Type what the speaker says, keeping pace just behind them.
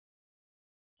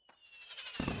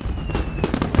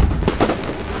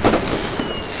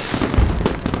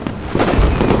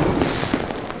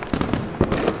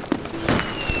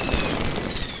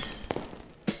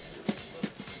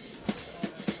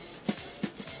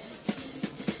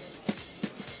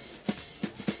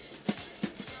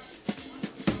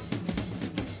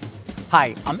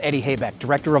Hi, I'm Eddie Haybeck,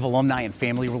 Director of Alumni and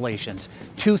Family Relations.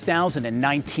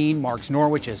 2019 marks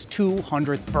Norwich's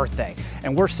 200th birthday,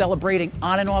 and we're celebrating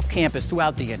on and off campus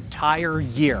throughout the entire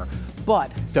year.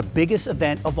 But the biggest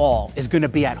event of all is going to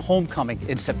be at homecoming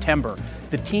in September.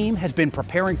 The team has been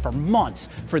preparing for months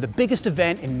for the biggest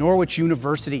event in Norwich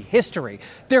University history.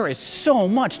 There is so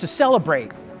much to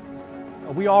celebrate.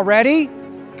 Are we all ready?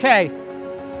 Okay.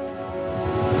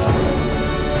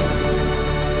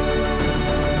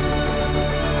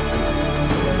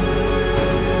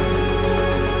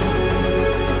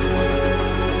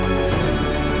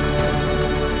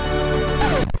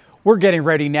 We're getting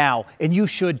ready now, and you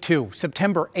should too.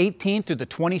 September 18th through the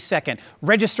 22nd.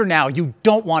 Register now. You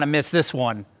don't want to miss this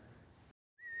one.